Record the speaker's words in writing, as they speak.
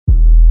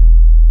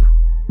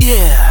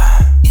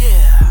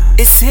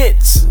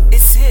Hitz.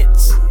 It's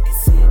Hitz.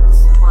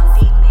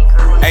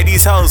 Hey,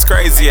 these hoes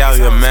crazy out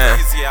here, man.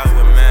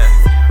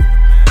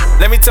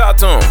 Let me talk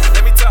to him.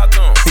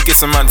 He get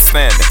some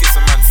understanding.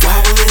 Why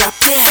would I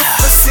pay you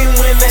pussy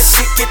when that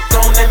shit get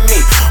thrown at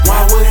me? Why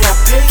would I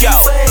pay you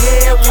for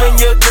head when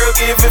your girl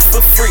give it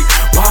for free?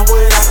 Why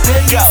would I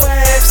pay you for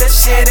ass that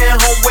shit at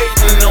home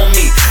waiting on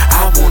me?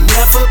 I will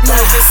never buy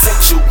your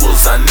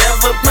sexuals. I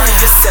never buy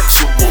your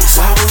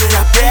sexuals. Why would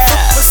I pay for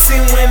pussy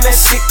when that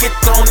shit get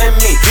thrown at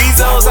me?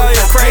 These hoes out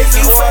here crazy,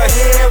 boy.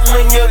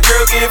 When your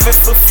girl give it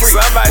for free.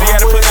 Somebody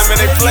gotta put them in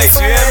their place,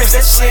 you hear me?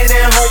 That shit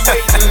at home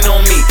waiting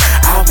on me.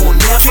 I will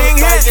never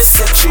buy your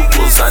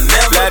sexuals. I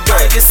never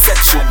buy your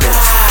sexuals.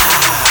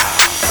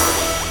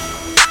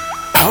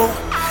 Oh,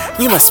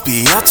 you must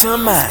be out your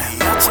mind.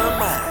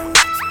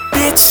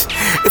 Bitch,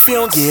 if you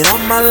don't get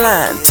on my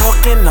line,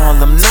 talking all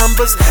them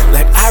numbers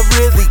like I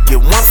really get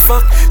one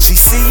fuck. She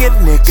see a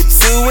nigga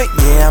do it,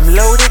 yeah, I'm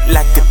loaded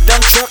like a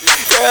dump truck.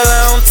 Girl,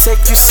 I don't take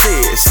you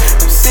serious,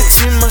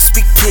 bitch, you must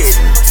be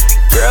kidding.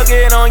 Girl,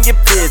 get on your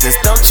business,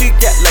 don't you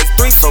got like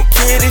 3-4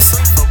 kitties?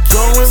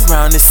 Going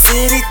round the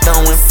city,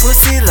 throwing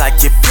pussy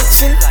like you're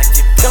pitching.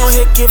 Don't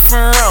hit get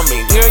from around me,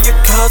 girl, you're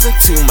causing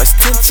too much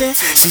tension.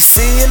 She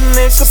see a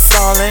nigga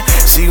ballin',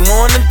 she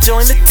wanna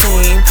join the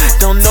team.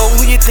 Don't know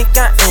who you think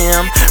I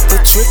am, but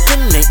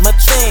trickin' ain't my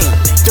thing.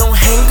 Don't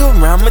hang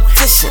around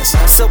magicians,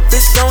 so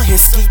bitch don't hit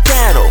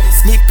skedaddle.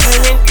 Me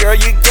paying, girl,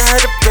 you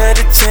got a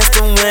better chance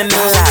to win the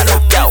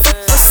lotto. Yo,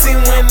 pussy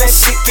when that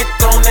shit get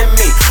thrown at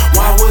me.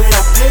 Why would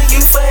I pay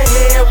you for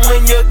head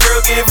when your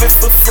girl give it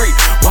for free?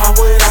 Why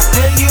would I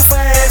pay you for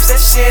ass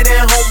that shit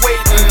at home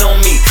waiting on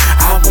me?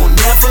 I will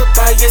never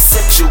buy your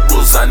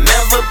sexuals. I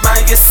never buy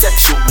your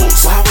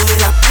sexuals. Why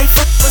would I pay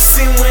for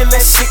pussy when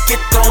that shit get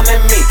thrown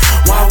at me?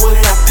 Why would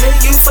I pay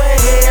you for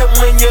head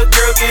when your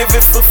girl give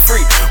it for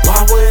free?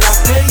 Why would I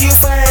pay you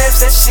for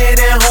ass that shit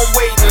at home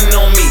waiting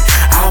on me?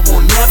 I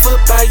will never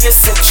buy your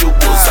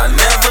sexuals. I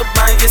never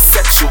buy your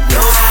sexuals.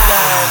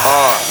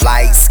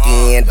 Light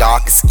skin,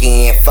 darker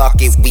skin,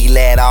 fuck it, we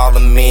let all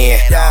them in.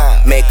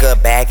 Make her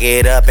back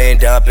it up and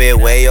dump it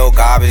where your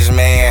garbage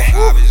man.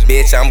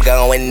 Bitch, I'm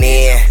going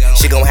in.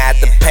 She gon' have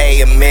to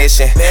pay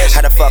admission.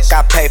 How the fuck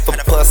I pay for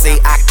pussy?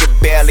 I can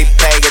barely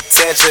pay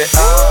attention.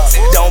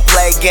 Don't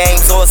play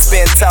games or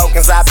spend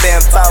tokens, I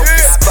been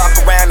focused.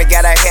 Fuck around and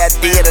got her hair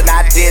did and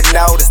I didn't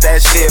notice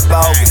that shit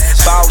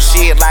bogus.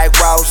 Bullshit like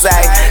Rose,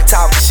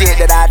 talking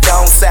shit that I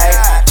don't say.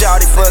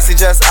 Jordy pussy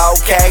just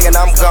okay and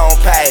I'm gon'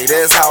 pay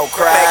this whole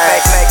crap.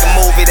 Make a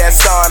movie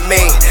that's on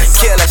me.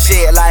 Killer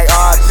shit like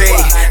RP.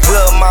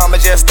 Little mama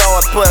just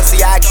throwing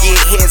pussy, I get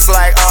hits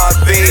like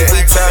RB.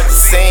 We turn the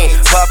scene,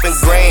 puffin'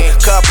 green,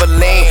 cup of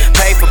lean,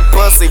 pay for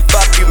pussy,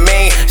 fuck you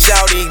mean.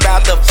 Shawty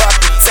about the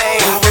fucking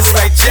team. It's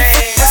like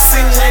Jane.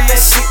 Pussy when that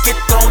shit get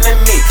thrown at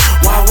me.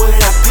 Why would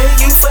I pay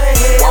you for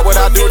head? Why would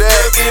I do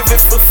that? Give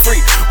it for free.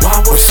 Why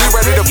would she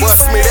ready to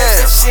bust me down?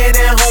 That shit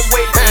at home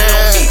waiting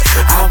on me.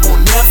 I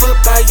will never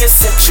buy your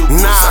sexuals.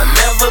 I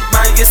never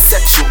buy your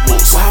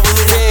sexuals. Why would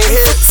I pay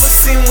for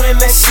pussy when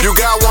that shit you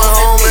got one,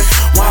 homie?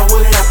 Why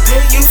would I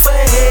pay you for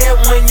head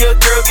when your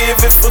girl give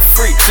it for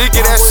free? She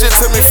get that shit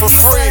to me for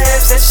free.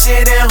 That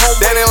shit at home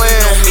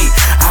DannyLand. on me.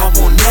 I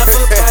will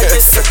never buy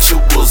your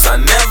sexuals. I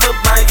never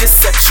buy your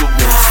sexuals.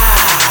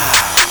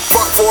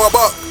 Fuck for a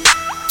buck.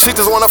 She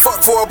just wanna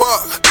fuck for a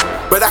buck.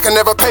 But I can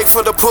never pay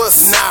for the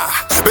puss, nah,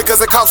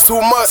 because it costs too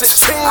much.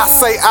 I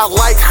say I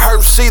like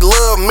her, she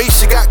love me.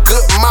 She got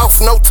good mouth,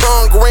 no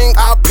tongue ring.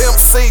 I pimp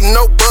C,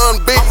 no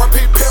bun B.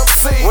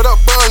 What up,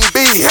 bun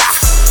B?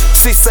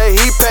 She say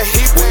he pay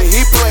when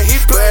he play,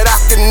 but I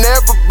can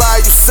never buy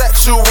you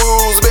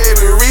sexuals,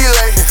 baby,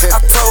 relay.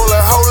 I told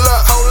her, hold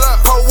up,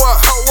 roll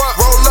up.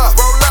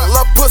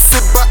 Love pussy,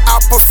 but I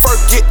prefer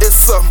getting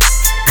some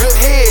good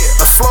head,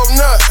 a slow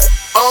nut.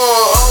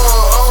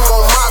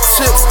 On my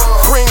chips,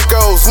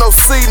 gringos, no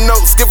C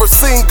notes, give her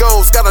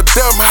singles, got a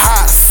dumb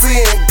hot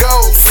seeing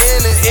goes.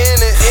 In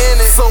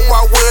it. So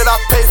why would I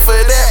pay for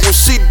that when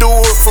she do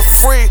it for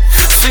free?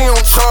 She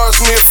don't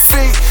charge me a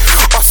fee,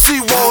 all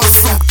she want is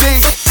some D.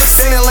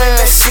 DannyLand,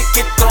 that shit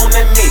get thrown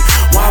at me.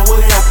 Why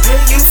would I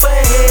pay you for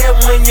head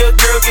when your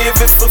girl give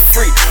it for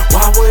free?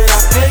 Why would I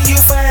pay you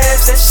for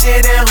ass that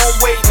shit at home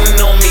waiting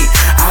on me?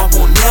 I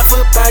will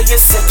never buy your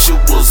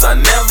sexuals. I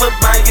never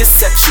buy your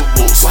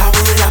sexuals. Why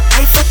would I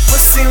pay for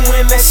pussy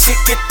when that shit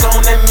get thrown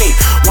at me?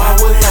 Why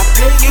would I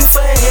pay you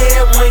for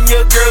head when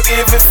your girl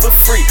give it for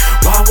free?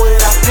 Why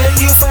would I pay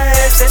you for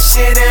ass that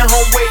shit at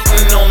home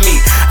waiting on me?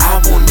 I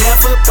will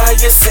never buy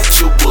your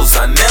sexuals.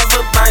 I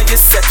never buy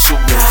your sexuals.